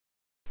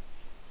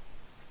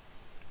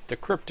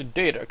Decrypted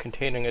data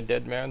containing a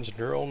dead man's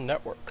neural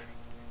network.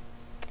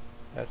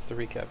 That's the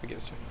recap it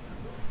gives me.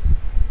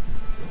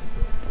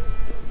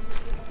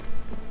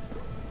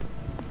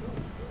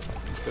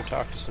 Let's go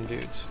talk to some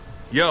dudes.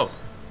 Yo,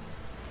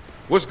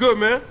 what's good,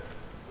 man?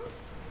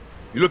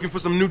 You looking for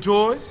some new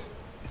toys?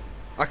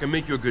 I can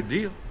make you a good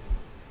deal.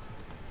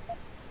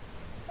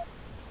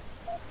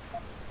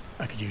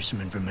 I could use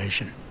some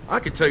information. I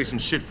could tell you some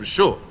shit for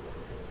sure.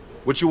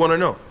 What you want to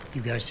know?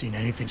 You guys seen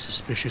anything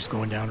suspicious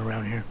going down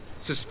around here?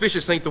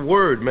 Suspicious ain't the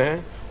word,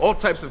 man. All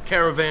types of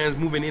caravans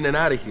moving in and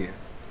out of here.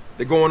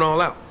 They're going all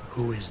out.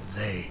 Who is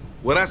they?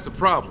 Well, that's the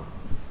problem.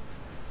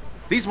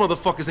 These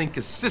motherfuckers ain't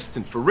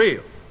consistent, for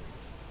real.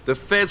 The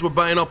feds were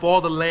buying up all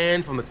the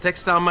land from the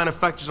textile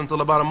manufacturers until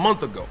about a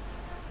month ago.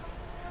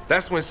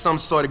 That's when some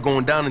started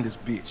going down in this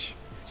bitch.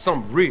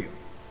 Something real.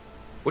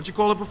 What you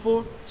call it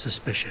before?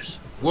 Suspicious.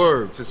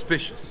 Word,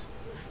 suspicious.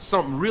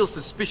 Something real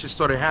suspicious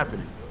started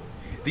happening.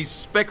 These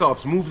spec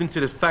ops moved into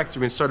the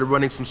factory and started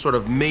running some sort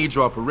of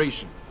major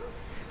operation.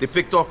 They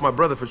picked off my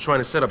brother for trying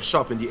to set up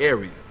shop in the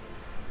area.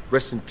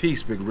 Rest in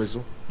peace, Big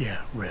Rizzle.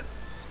 Yeah, rip.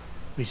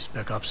 These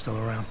spec ops still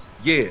around?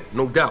 Yeah,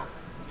 no doubt.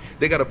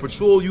 They got a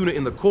patrol unit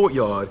in the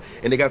courtyard,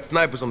 and they got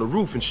snipers on the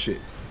roof and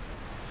shit.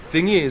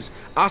 Thing is,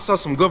 I saw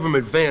some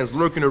government vans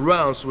lurking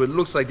around, so it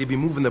looks like they'd be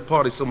moving the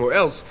party somewhere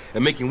else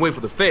and making way for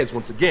the feds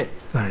once again.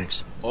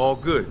 Thanks. All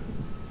good.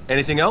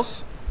 Anything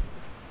else?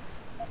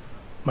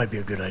 Might be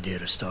a good idea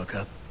to stock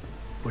up.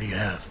 What do you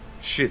have?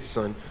 Shit,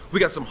 son. We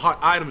got some hot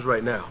items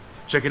right now.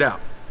 Check it out.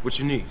 What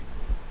you need?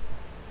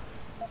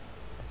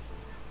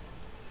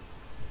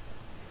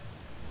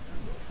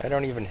 I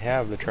don't even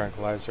have the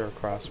tranquilizer or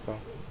crossbow.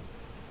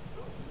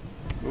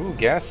 Ooh,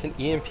 gas and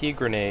EMP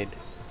grenade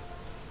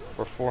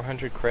for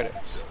 400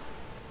 credits.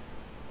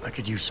 I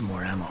could use some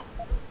more ammo.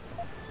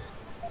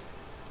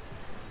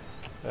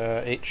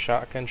 8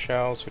 shotgun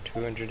shells for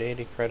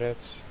 280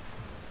 credits.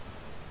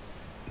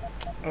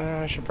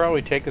 I should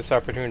probably take this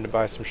opportunity to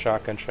buy some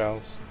shotgun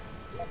shells.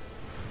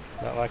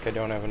 Not like I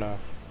don't have enough.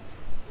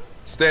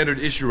 Standard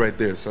issue right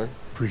there, son.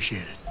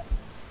 Appreciate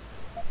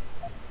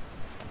it.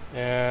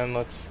 And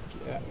let's...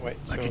 wait,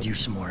 so... I could use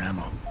some more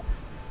ammo.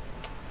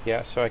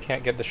 Yeah, so I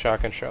can't get the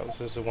shotgun shells.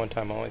 This is a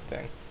one-time only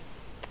thing.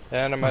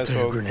 And I might as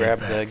well grab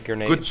the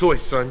grenades. Good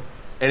choice, son.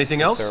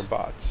 Anything else? They're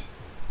bots.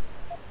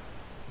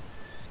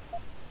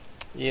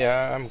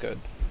 Yeah, I'm good.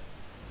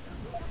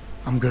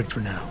 I'm good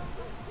for now.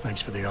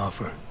 Thanks for the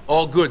offer.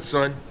 All good,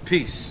 son.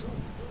 Peace.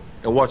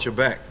 And watch your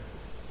back.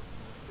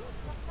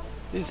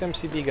 These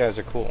MCB guys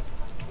are cool.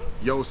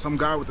 Yo, some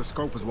guy with a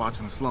scope is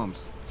watching the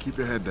slums. Keep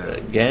your head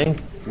down. Gang?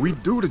 We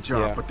do the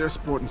job, Yeah. but they're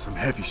sporting some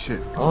heavy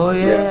shit. Oh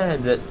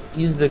yeah,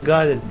 he's the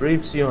guy that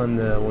briefs you on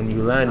when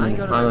you land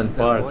in Highland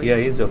Park. Yeah,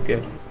 he's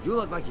okay. You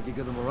look like you could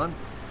give them a run.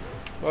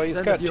 Well, he's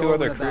Send got a few 2 over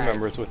other the crew bag.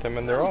 members with him,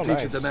 and they're all Teach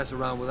nice. you to mess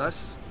around with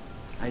us.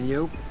 And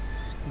you?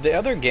 The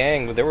other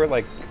gang, they were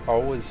like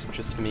always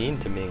just mean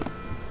to me,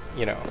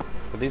 you know.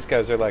 But these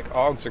guys are like,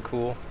 Augs are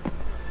cool.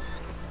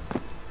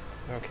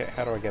 Okay,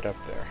 how do I get up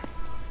there?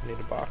 I need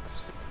a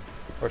box.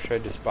 Or should I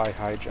just buy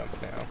high jump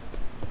now?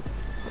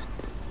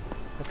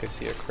 Okay,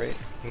 see a crate?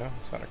 No,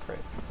 it's not a crate.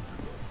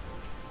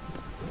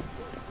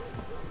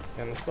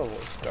 And this level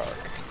is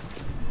dark.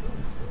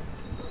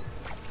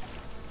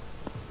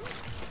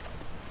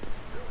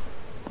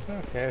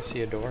 Okay, I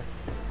see a door.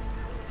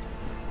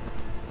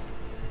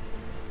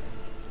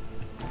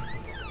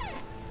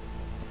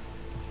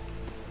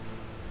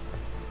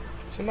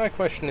 So my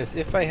question is,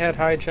 if I had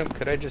high jump,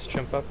 could I just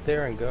jump up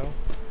there and go?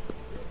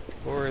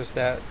 Or is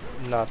that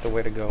not the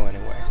way to go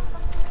anyway?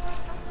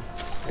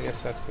 I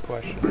guess that's the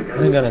question.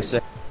 I'm gonna say.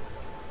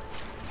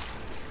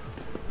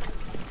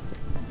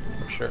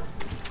 Sure.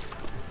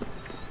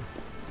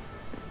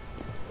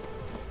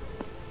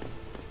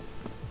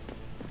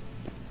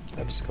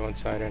 I'll just go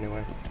inside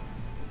anyway.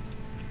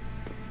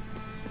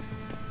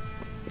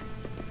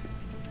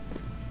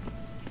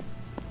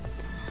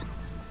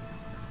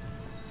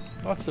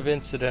 Lots of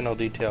incidental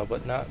detail,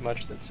 but not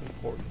much that's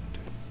important.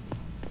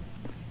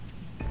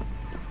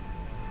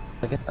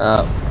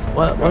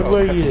 What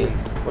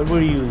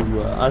were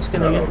you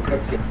asking again?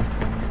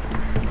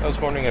 I was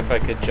wondering if I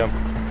could jump,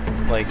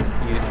 like,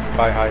 you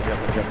buy high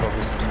jump and jump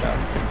over some stuff.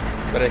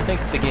 But I think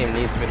the game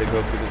needs me to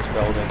go through this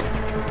building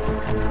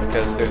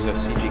because there's a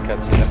CG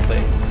cutscene that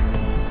plays.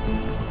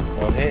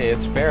 Well, hey,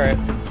 it's Barrett.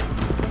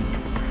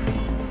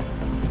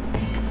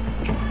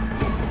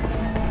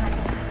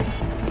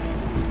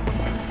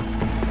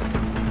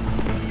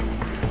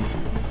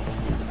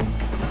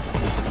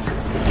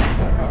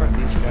 How are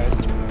these guys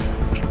doing?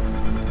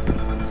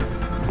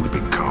 We've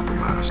been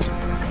compromised.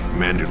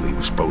 Manderley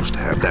was supposed to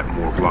have that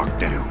morgue locked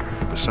down,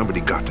 but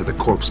somebody got to the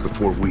corpse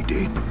before we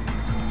did.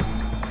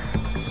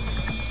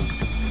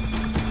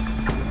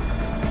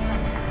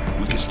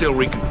 We can still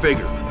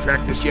reconfigure.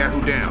 Track this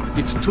Yahoo down.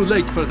 It's too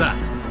late for that.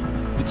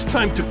 It's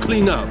time to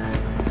clean up.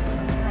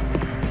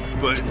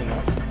 But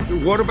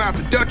what about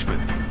the Dutchman?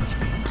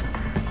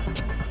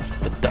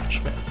 The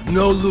Dutchman.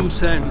 No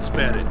loose ends,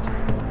 Barrett.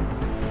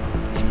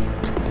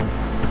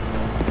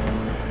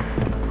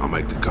 I'll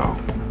make the call.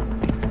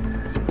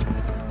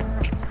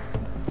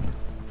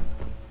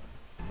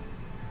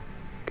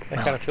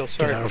 kind of feel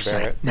sorry Get out for of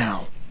sight, Barrett.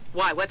 now.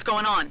 Why? What's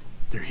going on?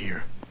 They're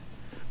here.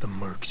 The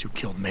mercs who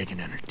killed Megan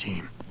and her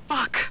team.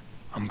 Fuck.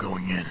 I'm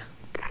going in.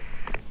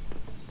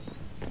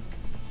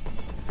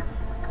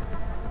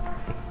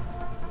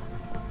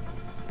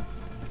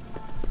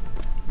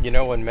 You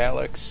know, when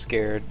Malik's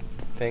scared,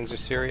 things are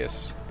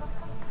serious.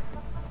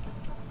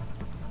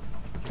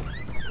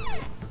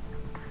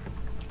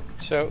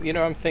 So, you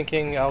know, I'm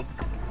thinking I'll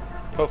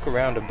poke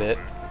around a bit.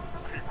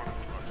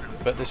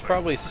 But there's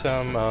probably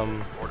some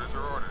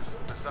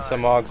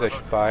augs I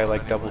should buy,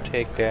 like double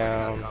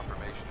takedown,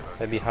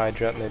 maybe high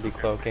jump, maybe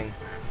cloaking,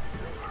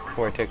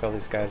 before I take all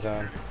these guys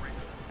on.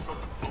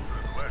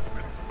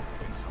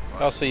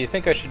 Also, you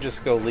think I should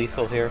just go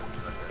lethal here?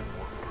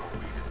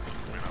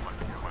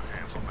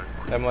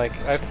 I'm like,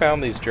 I've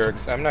found these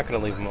jerks, I'm not going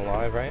to leave them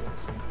alive, right?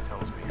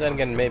 Then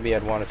again, maybe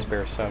I'd want to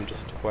spare some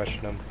just to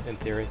question them, in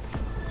theory.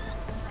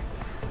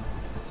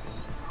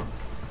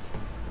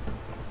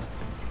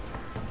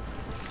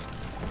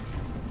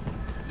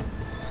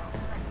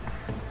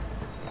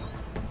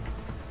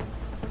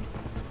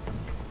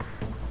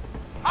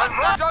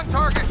 On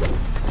target!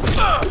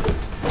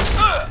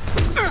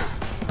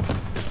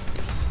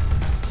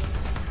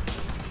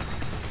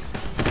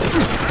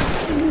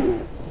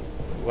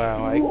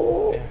 Wow,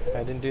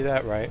 I didn't do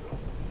that right.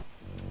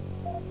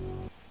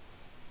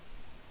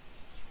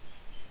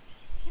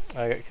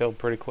 I got killed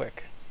pretty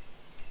quick.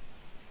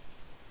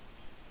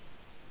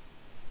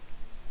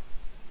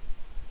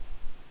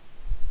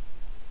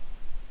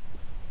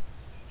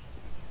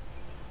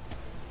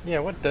 Yeah,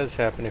 what does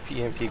happen if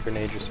you EMP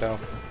grenade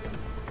yourself?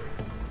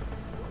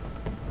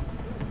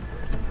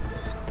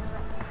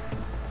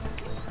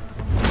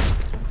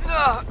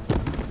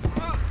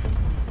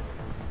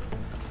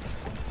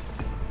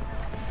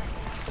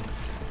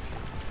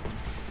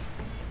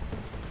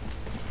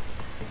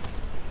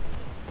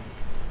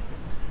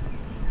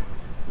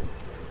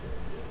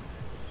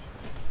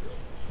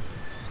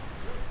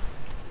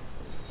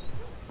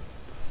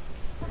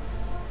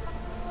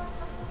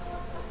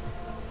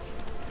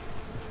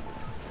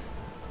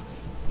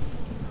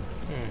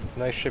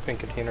 Nice shipping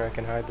container I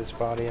can hide this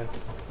body in.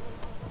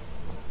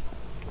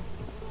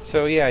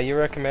 So yeah, you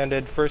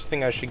recommended first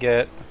thing I should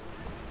get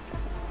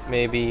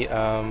maybe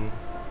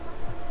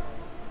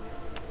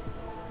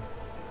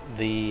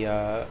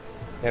the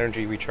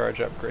energy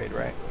recharge upgrade,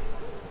 right?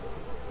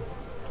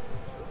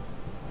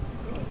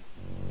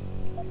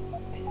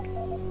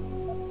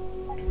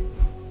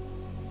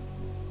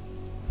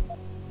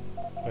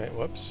 Wait,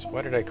 whoops.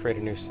 Why did I create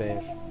a new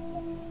save?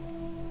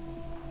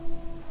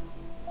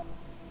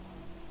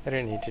 I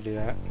didn't need to do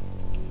that.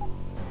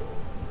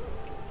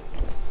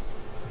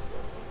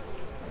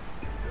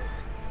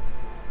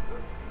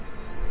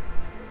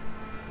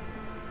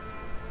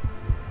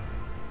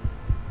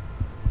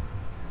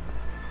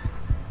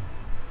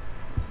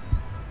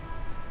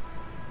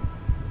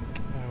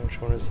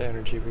 Which one is the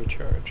energy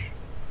recharge?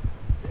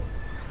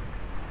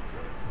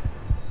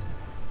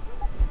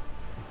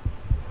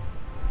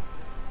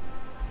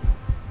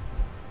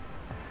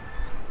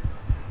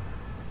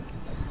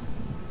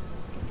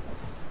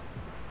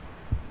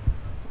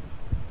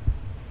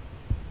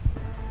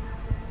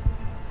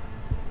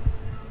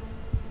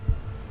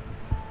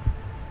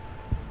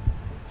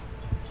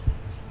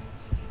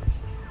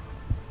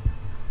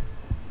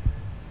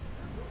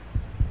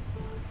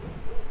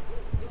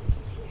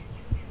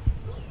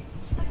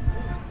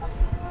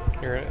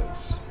 Here it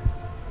is.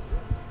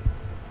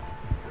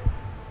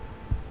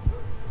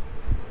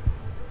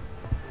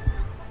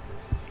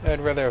 I'd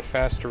rather have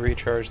faster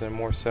recharge than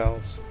more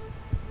cells.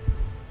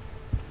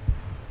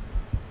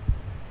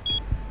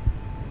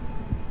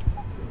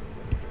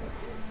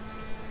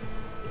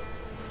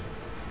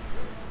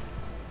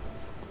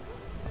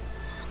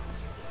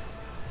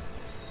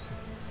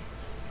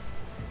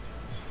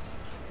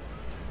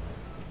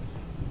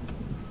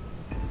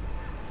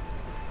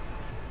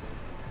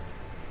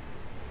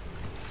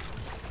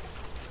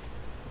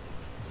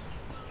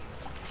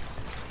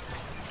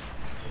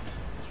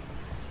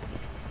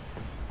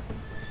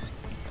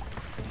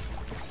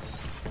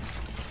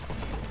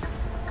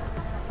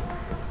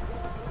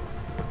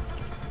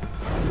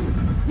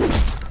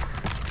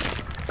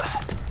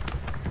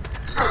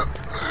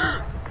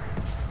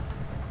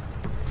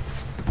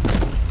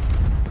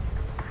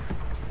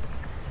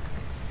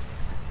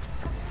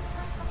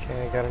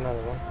 Okay, I got another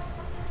one.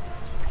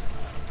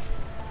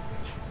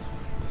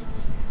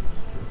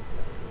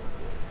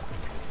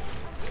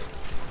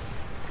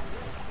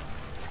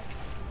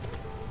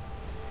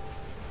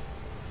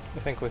 I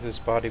think with his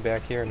body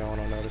back here, no one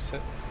will notice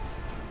it.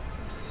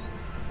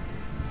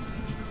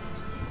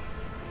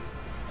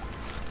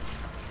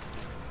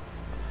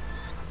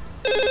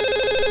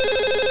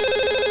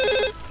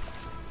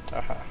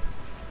 Aha.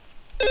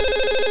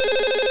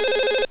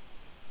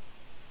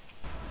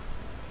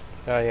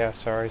 Oh yeah,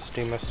 sorry,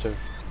 Steam must have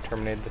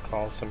terminated the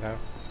call somehow.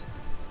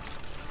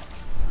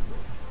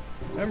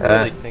 I'm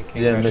really thinking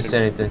you didn't I miss should...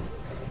 anything.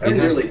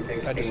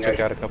 I just took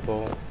out a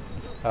couple,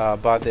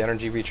 bought the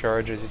energy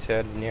recharge as you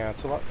said, and yeah,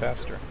 it's a lot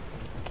faster.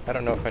 I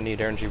don't know if I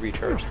need energy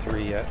recharge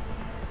 3 yet.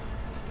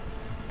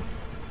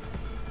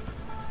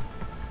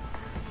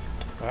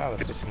 Wow,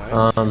 this is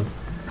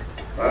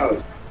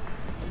nice.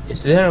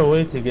 Is there a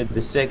way to get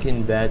the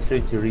second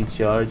battery to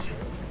recharge?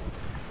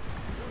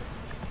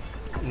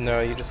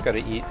 No, you just gotta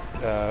eat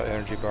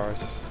energy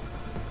bars.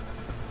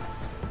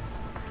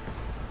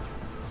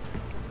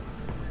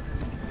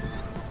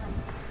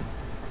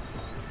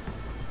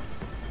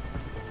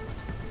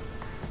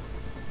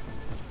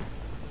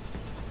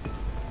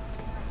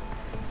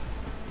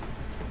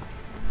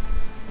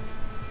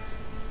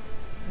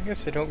 I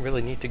guess I don't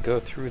really need to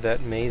go through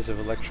that maze of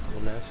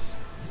electricalness.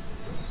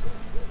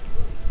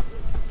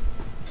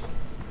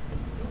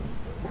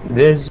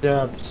 There's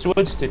a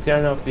switch to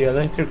turn off the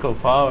electrical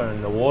power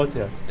in the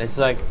water. It's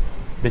like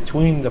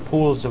between the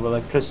pools of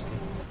electricity.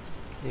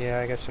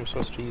 Yeah, I guess I'm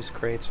supposed to use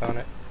crates on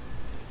it.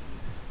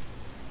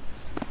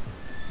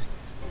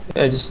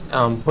 Just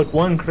put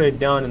one crate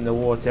down in the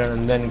water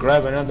and then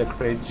grab another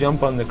crate,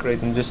 jump on the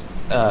crate and just,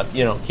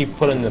 you know, keep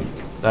putting them,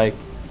 like,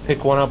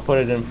 pick one up, put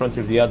it in front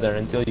of the other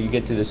until you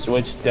get to the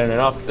switch, turn it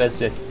off, that's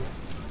it.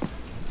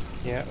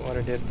 Yeah, what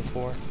I did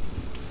before.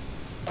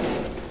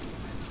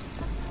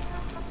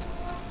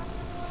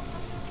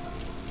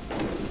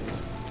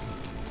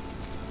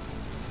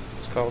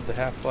 It's called the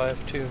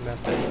Half-Life 2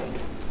 method.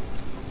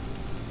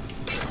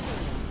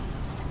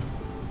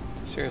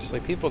 Seriously,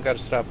 people gotta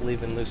stop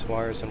leaving loose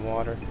wires in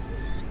water.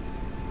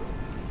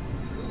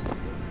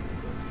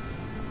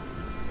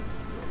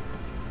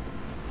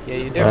 Yeah,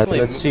 you definitely...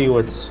 let's see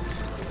what's...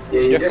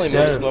 You definitely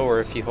move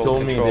slower if you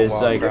hold control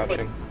while like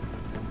crouching.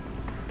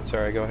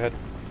 Sorry, go ahead.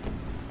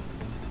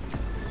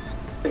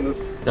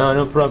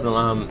 No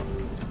problem.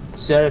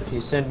 Seraph,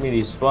 he sent me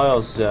these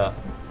files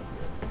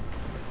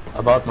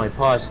about my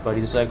past, but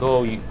he's like,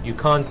 oh, you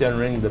can't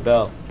unring the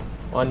bell.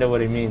 Wonder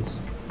what he means.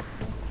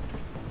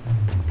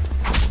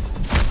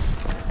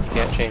 You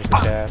can't change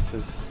the gas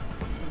is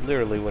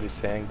literally what he's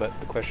saying, but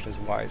the question is,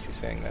 why is he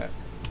saying that?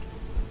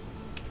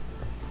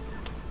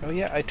 Oh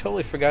yeah, I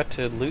totally forgot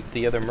to loot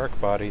the other merc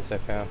bodies I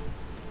found.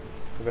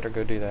 I better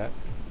go do that.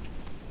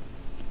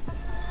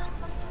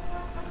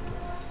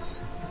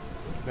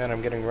 Man,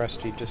 I'm getting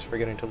rusty just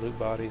forgetting to loot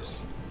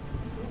bodies.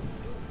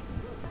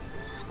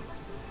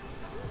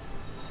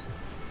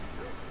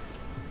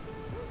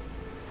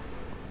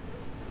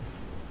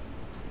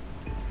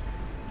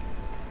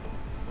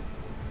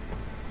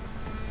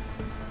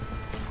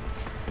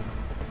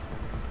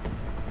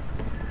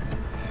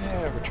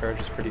 Yeah, it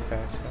recharges pretty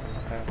fast, so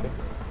I'm happy.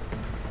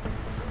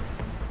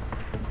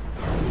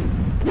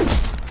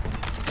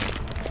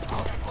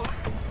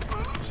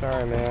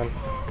 Sorry, man.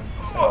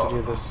 I have to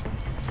do this.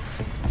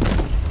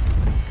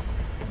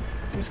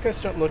 These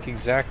guys don't look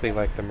exactly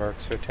like the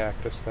mercs who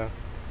attacked us, though.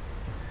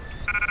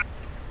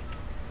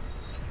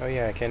 Oh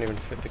yeah, I can't even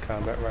fit the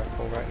combat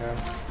rifle right now.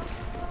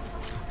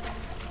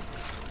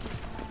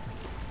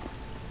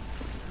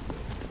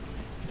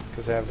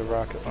 Because I have the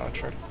rocket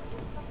launcher.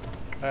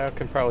 I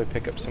can probably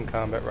pick up some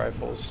combat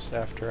rifles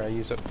after I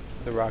use up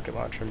the rocket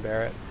launcher and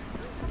Barrett.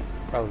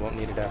 Probably won't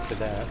need it after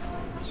that.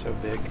 It's so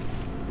big.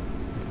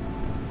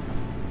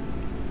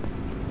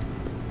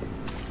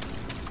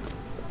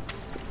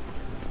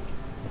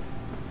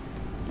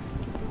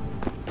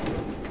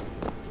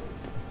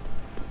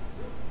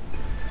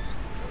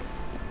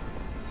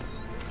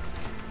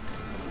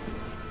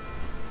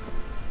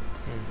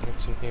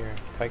 What's in here?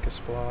 Picus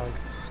blog.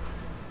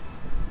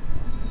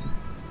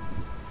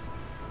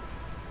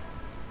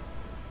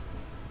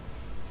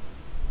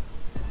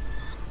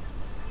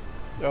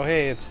 Oh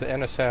hey, it's the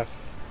NSF.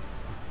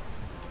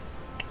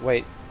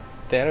 Wait,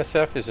 the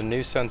NSF is a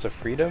New Sons of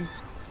Freedom?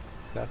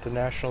 Not the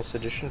National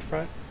Sedition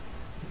Front?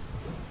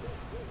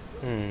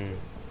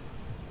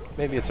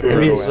 Maybe it's a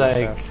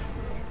proto-NSF.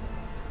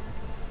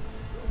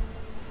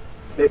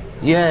 Like...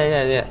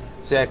 Yeah,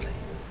 exactly.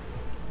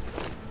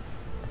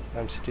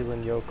 I'm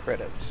stealing yo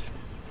credits.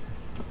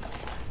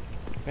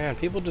 Man,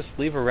 people just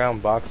leave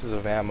around boxes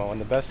of ammo,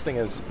 and the best thing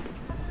is,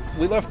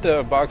 we left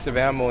a box of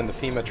ammo in the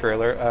FEMA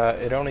trailer.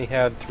 It only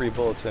had 3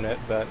 bullets in it,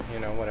 but, you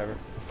know, whatever.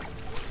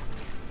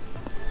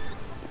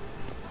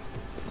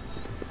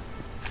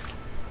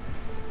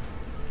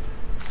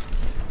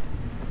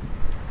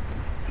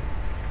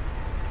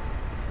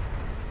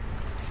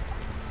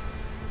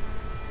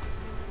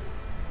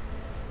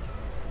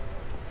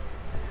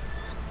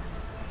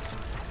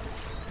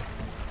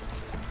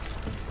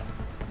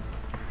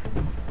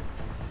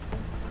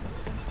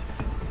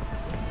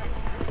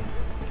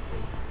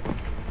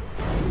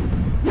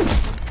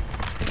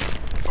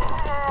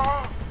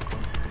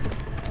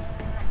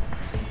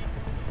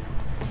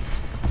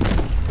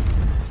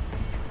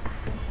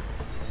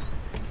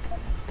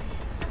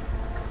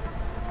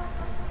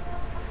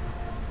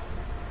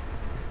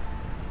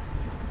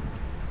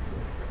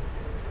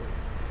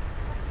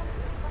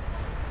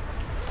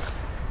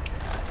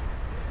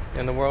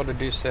 In the world of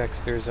Deus Ex,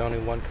 there's only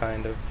one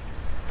kind of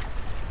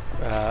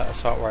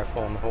assault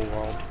rifle in the whole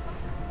world.